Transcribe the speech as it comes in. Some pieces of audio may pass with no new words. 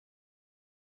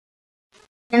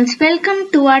Friends,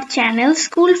 welcome to our channel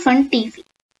School Fun TV.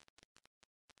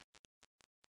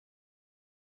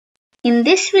 In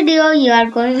this video, you are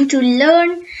going to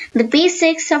learn the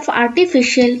basics of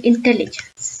artificial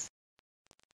intelligence.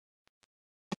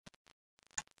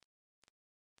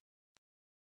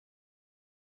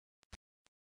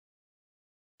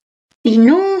 We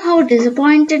know how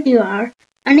disappointed you are,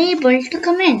 unable to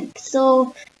comment.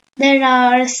 So there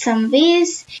are some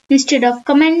ways. Instead of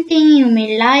commenting, you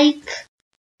may like,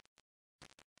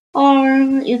 or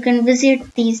you can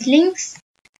visit these links.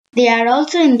 They are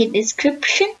also in the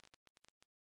description.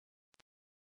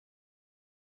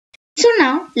 So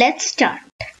now let's start.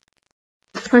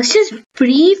 First is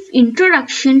brief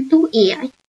introduction to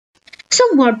AI.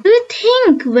 So what do you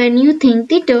think when you think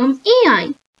the term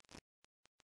AI?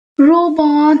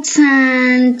 Robots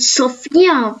and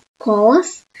Sophia, of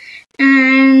course,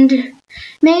 and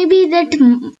maybe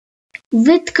that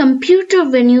with computer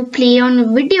when you play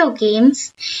on video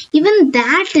games, even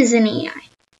that is an AI.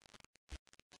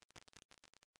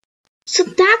 So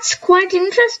that's quite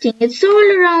interesting. It's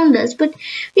all around us, but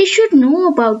we should know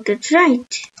about it,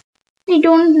 right? We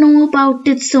don't know about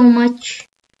it so much.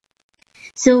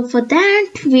 So for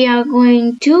that, we are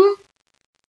going to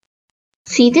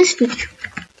see this picture.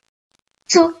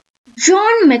 So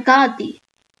John Mccarthy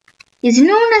is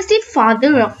known as the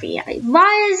father of AI.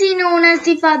 Why is he known as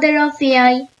the father of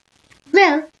AI?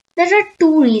 Well, there are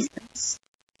two reasons.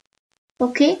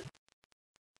 Okay.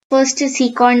 First is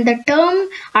he coined the term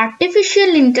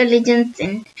artificial intelligence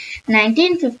in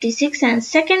 1956, and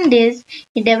second is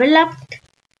he developed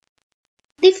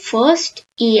the first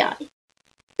AI.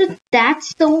 So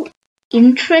that's so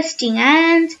interesting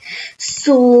and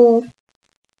so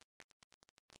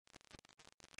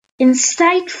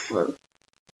insightful.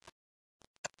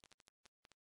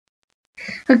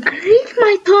 A great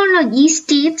mythology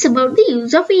states about the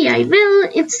use of AI. Well,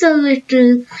 it's a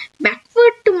little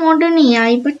backward to modern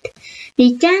AI, but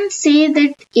we can say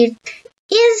that it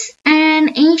is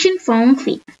an ancient form of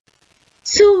AI.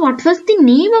 So what was the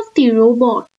name of the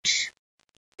robot?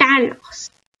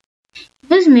 Talos. It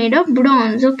was made of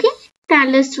bronze, okay?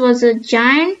 Talos was a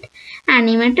giant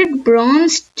animated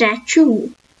bronze statue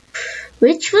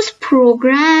which was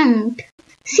programmed.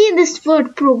 See this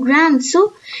word programmed,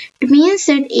 so it means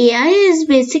that AI is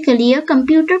basically a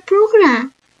computer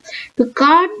program to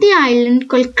guard the island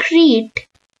called Crete,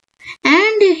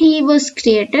 and he was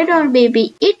created, or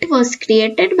maybe it was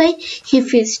created by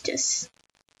Hephaestus.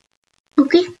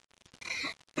 Okay,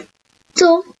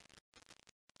 so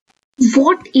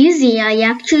what is AI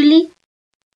actually?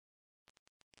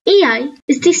 AI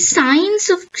is the science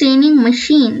of training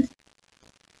machines.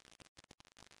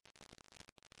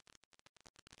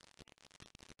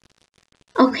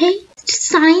 Okay,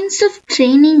 science of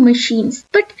training machines.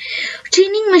 But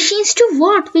training machines to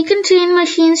what? We can train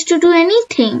machines to do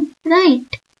anything, right?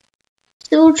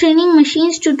 So training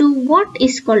machines to do what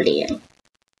is called AI?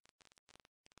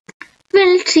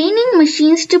 Well, training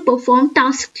machines to perform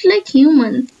tasks like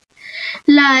humans.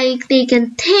 Like they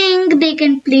can think, they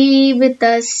can play with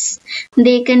us,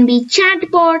 they can be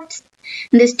chatbots.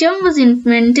 This term was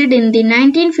invented in the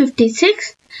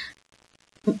 1956.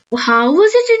 How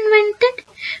was it invented?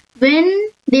 When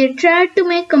they tried to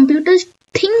make computers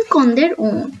think on their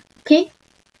own. Okay.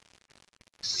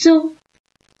 So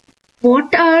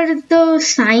what are the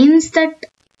signs that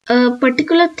a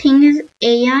particular thing is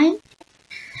AI?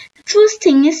 The first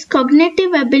thing is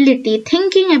cognitive ability,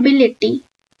 thinking ability.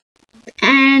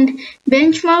 And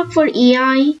benchmark for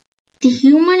AI, the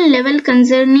human level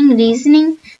concerning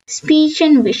reasoning, speech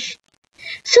and wish.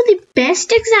 So the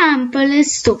best example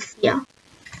is Sophia.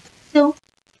 So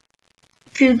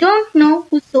if you don't know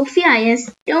who Sophia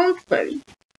is, don't worry.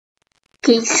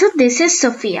 Okay, so this is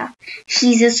Sophia.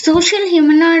 She's a social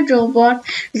humanoid robot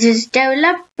which is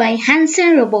developed by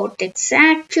Hansen Robotics,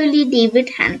 actually David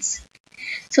Hansen.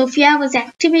 Sophia was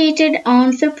activated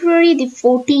on February the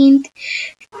 14th,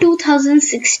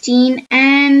 2016,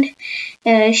 and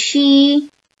she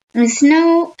is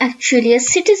now actually a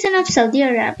citizen of Saudi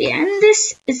Arabia, and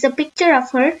this is a picture of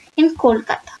her in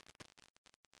Kolkata.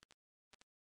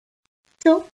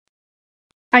 So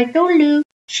I told you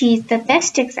she is the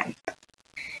best example.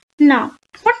 Now,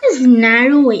 what is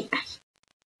narrow AI?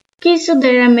 Okay, so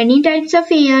there are many types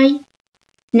of AI.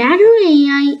 Narrow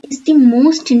AI is the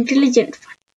most intelligent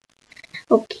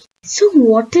one. Okay, so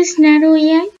what is narrow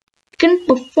AI? It can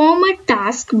perform a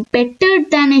task better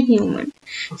than a human.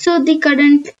 So the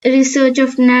current research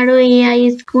of narrow AI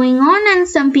is going on, and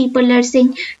some people are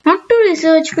saying not to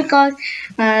research because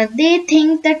they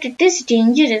think that it is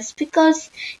dangerous because,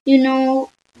 the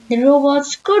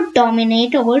robots could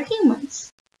dominate over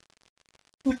humans.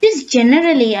 What is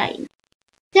general AI?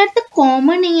 They are the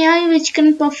common AI which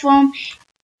can perform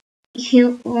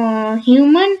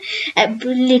human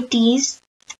abilities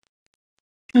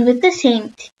with the same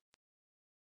thing.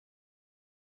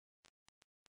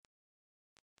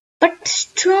 But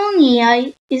strong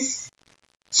AI is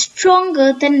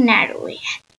stronger than narrow AI.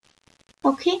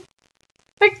 Okay?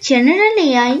 But general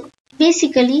AI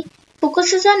basically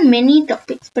focuses on many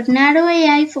topics, but narrow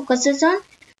AI focuses on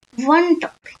one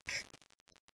topic.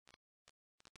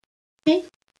 Okay?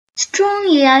 Strong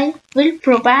AI will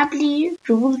probably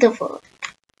rule the world.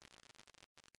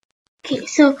 Okay,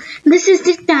 so this is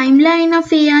the timeline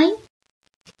of AI.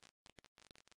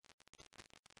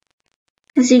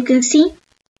 As you can see,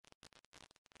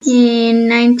 in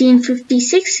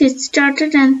 1956 it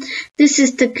started, and this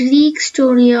is the Greek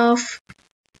story of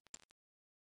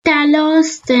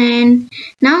Talos. Then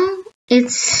now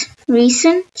it's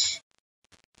recent.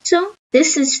 So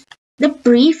this is the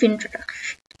brief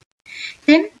introduction.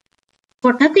 Then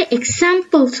what are the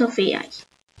examples of AI?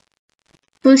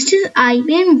 First is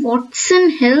Ibm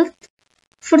Watson Health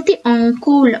for the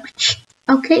oncology.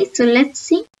 Okay, so let's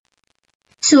see.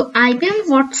 So Ibm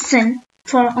Watson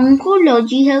for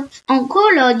oncology helps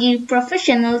oncology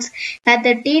professionals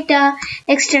gather data,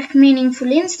 extract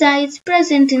meaningful insights,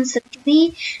 present in such a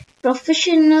way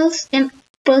professionals can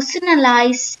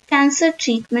personalize cancer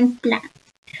treatment plans.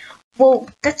 Whoa,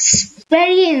 that's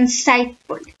very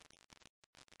insightful.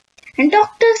 And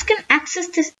doctors can access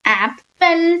this app.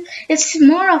 Well, it's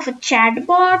more of a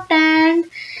chatbot and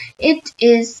it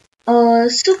is a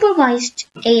supervised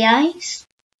AI.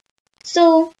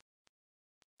 So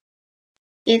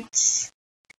it's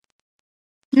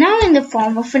now in the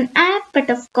form of an app, but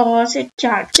of course it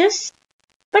charges.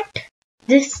 But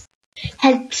this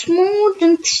helps more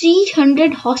than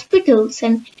 300 hospitals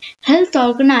and health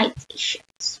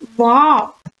organizations.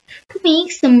 Wow! To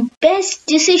make some best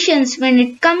decisions when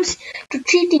it comes to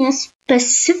treating a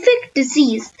specific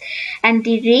disease, and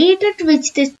the rate at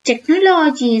which this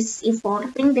technology is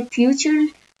evolving, the future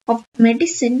of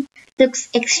medicine looks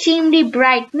extremely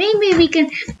bright. Maybe we can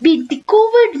beat the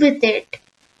COVID with it.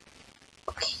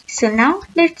 Okay, so now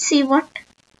let's see what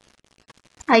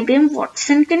IBM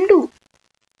Watson can do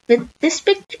with this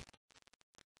picture.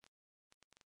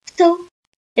 So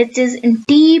it is in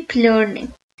deep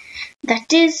learning.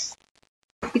 That is,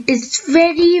 it is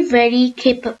very, very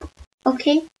capable.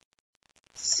 Okay,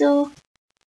 so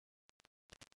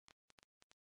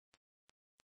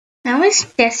now is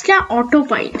Tesla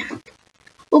Autopilot.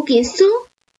 Okay, so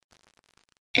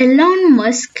Elon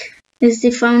Musk is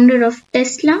the founder of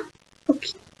Tesla.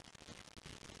 Okay,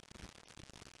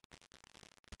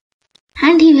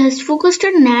 and he has focused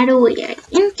on narrow AI.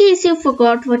 In case you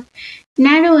forgot what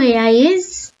narrow AI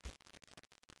is,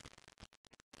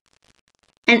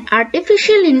 an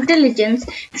artificial intelligence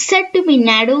is said to be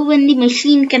narrow when the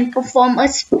machine can perform a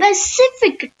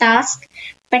specific task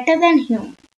better than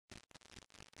human.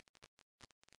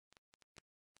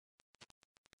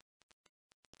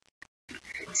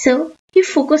 So he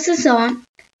focuses on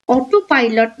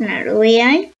autopilot narrow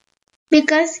AI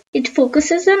because it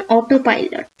focuses on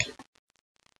autopilot.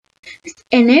 It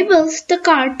enables the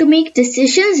car to make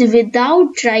decisions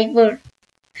without driver.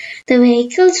 The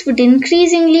vehicles would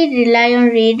increasingly rely on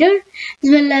radar as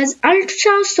well as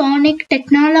ultrasonic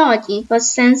technology for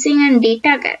sensing and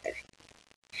data gathering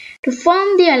to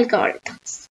form the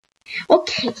algorithms.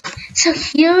 Okay, so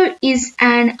here is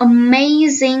an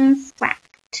amazing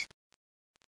fact.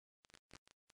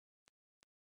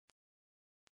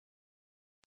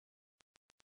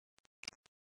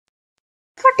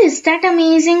 What is that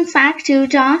amazing fact,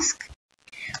 you'd ask?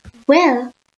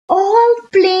 Well, all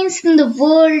planes in the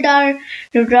world are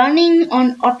running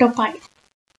on autopilot.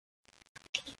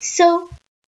 So,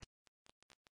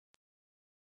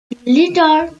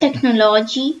 LiDAR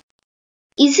technology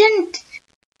isn't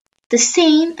the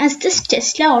same as this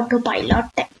Tesla autopilot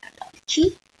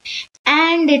technology,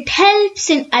 and it helps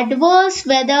in adverse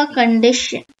weather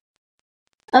conditions.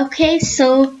 Okay,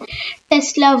 so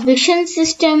Tesla vision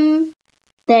system,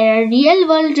 there are real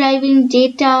world driving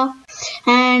data,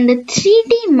 and the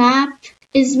 3D map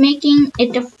is making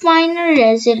it a finer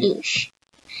resolution.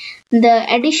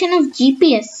 The addition of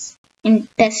GPS in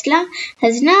Tesla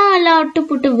has now allowed to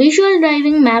put a visual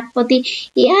driving map for the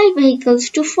AI vehicles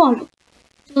to follow.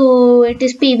 So it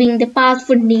is paving the path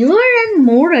for newer and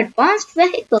more advanced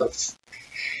vehicles.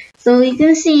 So you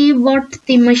can see what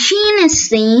the machine is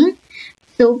saying.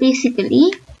 So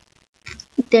basically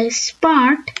this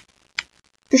part,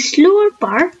 the slower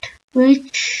part,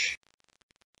 which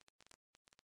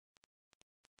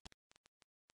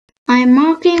I am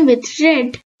marking with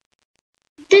red,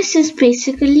 this is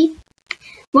basically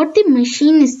what the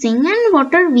machine is seeing. And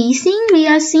what are we seeing? We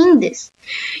are seeing this.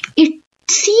 It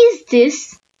sees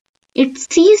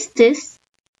this.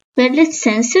 Well, it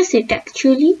senses it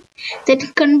actually. Then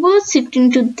it converts it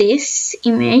into this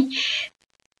image.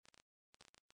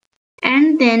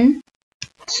 And then,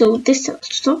 so this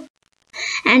also.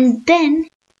 And then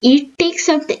it takes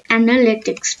up the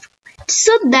analytics.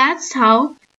 So that's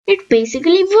how it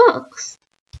basically works.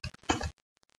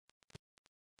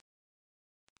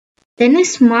 Then a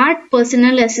smart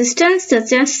personal assistant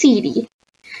such as Siri.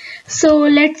 So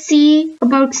let's see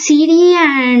about Siri,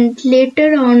 and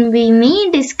later on we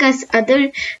may discuss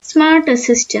other smart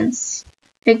assistants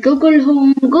like Google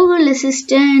Home, Google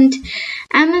Assistant,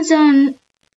 Amazon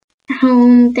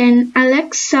Home, then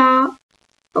Alexa.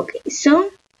 Okay, so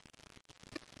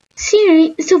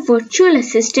Siri is a virtual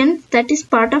assistant that is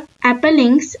part of Apple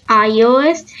Inc.'s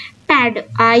iOS,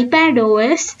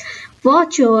 iPadOS,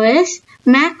 watchOS,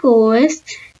 macOS,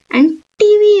 and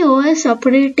tvOS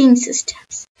operating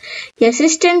systems. The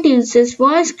assistant uses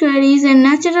voice queries and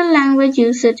natural language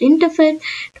user interface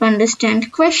to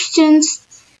understand questions,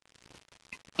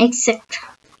 etc.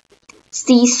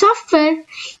 The software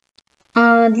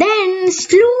then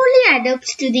slowly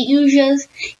adapts to the user's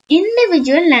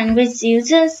individual language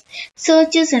users,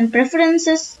 searches and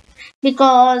preferences.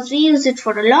 Because we use it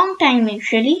for a long time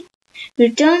usually,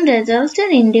 return results are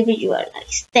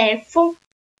individualized. Therefore,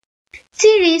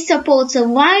 Siri supports a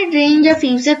wide range of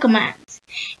user commands,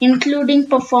 including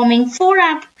performing 4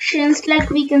 actions like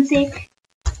we can say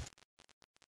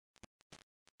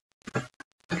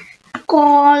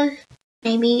call,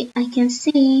 maybe I can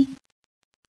say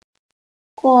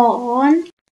call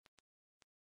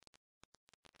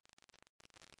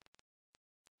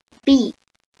B.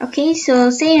 Okay, so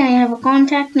say I have a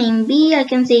contact named B, I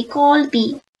can say call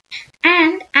B.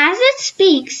 And as it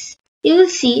speaks, you will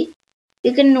see,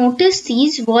 you can notice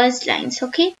these voice lines,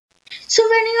 okay? So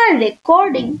when you are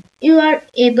recording, you are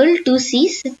able to see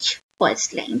such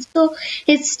voice lines. So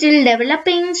it's still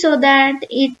developing so that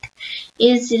it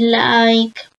is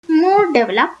like more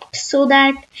developed so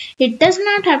that it does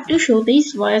not have to show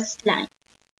these voice lines.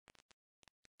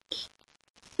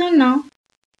 So now,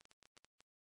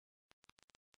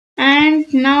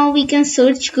 and now we can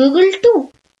search Google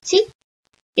too. See,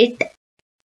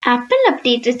 Apple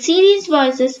updated Siri's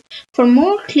voices for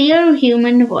more clear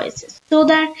human voices, so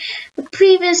that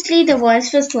previously the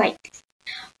voice was like,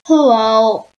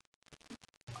 hello,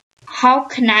 how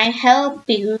can I help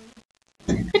you?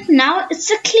 But now it's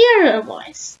a clearer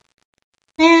voice.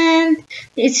 And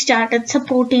it started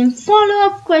supporting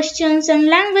follow-up questions and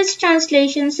language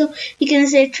translation. So you can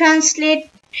say translate,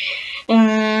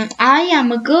 I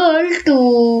am a girl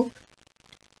to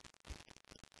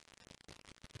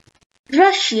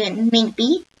Russian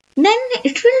maybe, then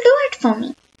it will do it for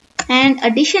me. And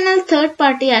additional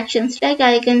third-party actions like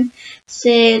I can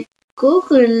say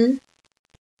Google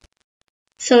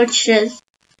search results.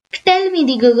 Tell me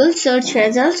the Google search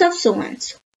results of so and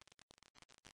so.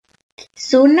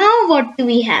 So now what do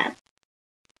we have?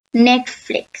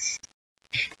 Netflix.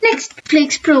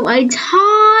 Netflix provides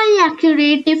high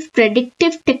accurate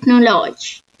predictive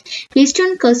technology based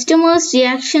on customers'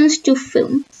 reactions to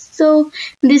films. So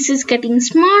this is getting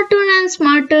smarter and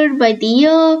smarter by the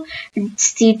year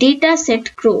as the data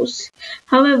set grows.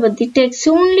 However, the tech's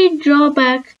only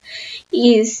drawback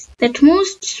is that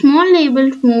most small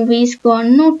labeled movies go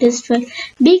unnoticed while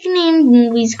big named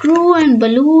movies grow and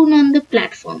balloon on the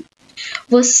platform.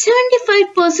 Over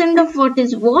 75% of what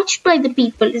is watched by the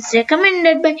people is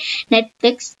recommended by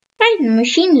Netflix by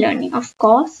machine learning, of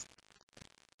course.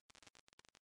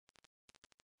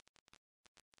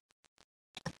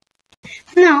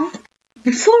 Now,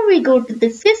 before we go to the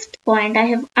 5th point, I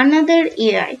have another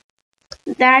AI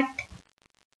that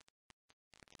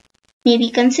may be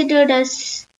considered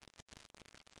as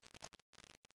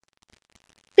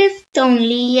 5th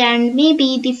only, and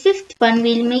maybe the 5th one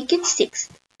will make it 6th.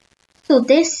 So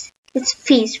this is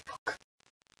Facebook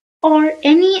or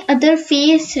any other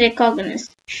face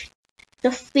recognition.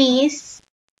 The face,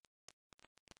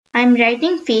 I'm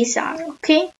writing face R,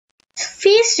 okay?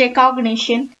 Face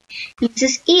recognition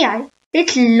uses AI.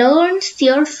 It learns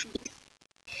your face.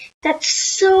 That's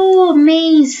so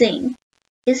amazing,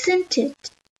 isn't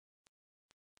it?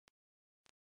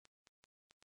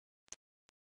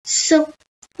 So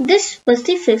this was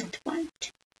the 5th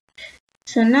point.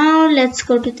 So now let's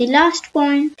go to the last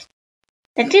point.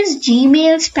 That is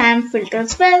Gmail spam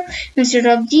filters. Well, instead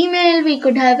of Gmail, we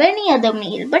could have any other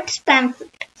mail, but spam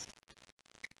filters.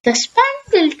 The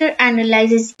spam filter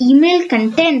analyzes email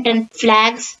content and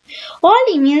flags all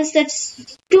emails that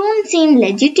don't seem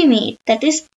legitimate. That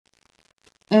is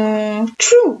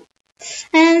true.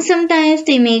 And sometimes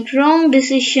they make wrong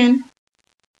decision.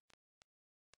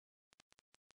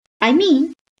 I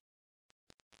mean,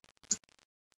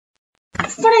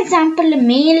 for example, a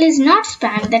mail is not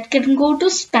spam, that can go to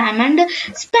spam, and a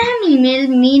spam email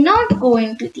may not go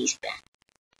into the spam.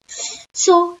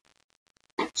 So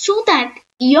that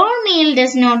your mail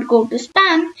does not go to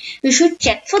spam, you should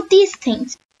check for these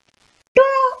things.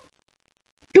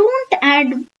 Don't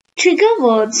add trigger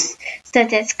words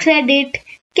such as credit,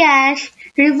 cash,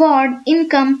 reward,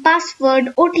 income, password,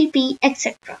 OTP,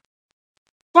 etc.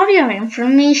 For your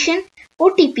information,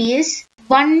 OTP is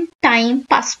one-time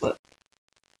password.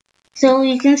 So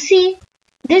you can see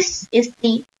this is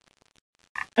the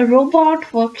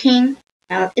robot working.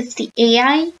 It's the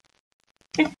AI.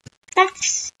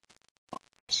 That's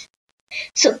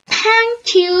so.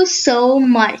 Thank you so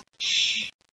much.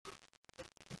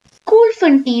 School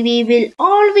Fun TV will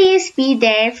always be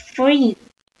there for you.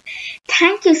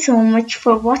 Thank you so much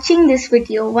for watching this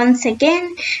video once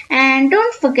again, and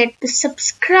don't forget to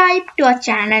subscribe to our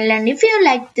channel, and if you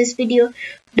like this video,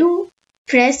 do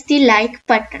press the like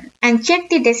button and check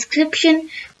the description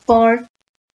for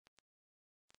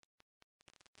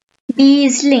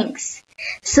these links.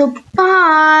 So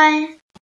bye.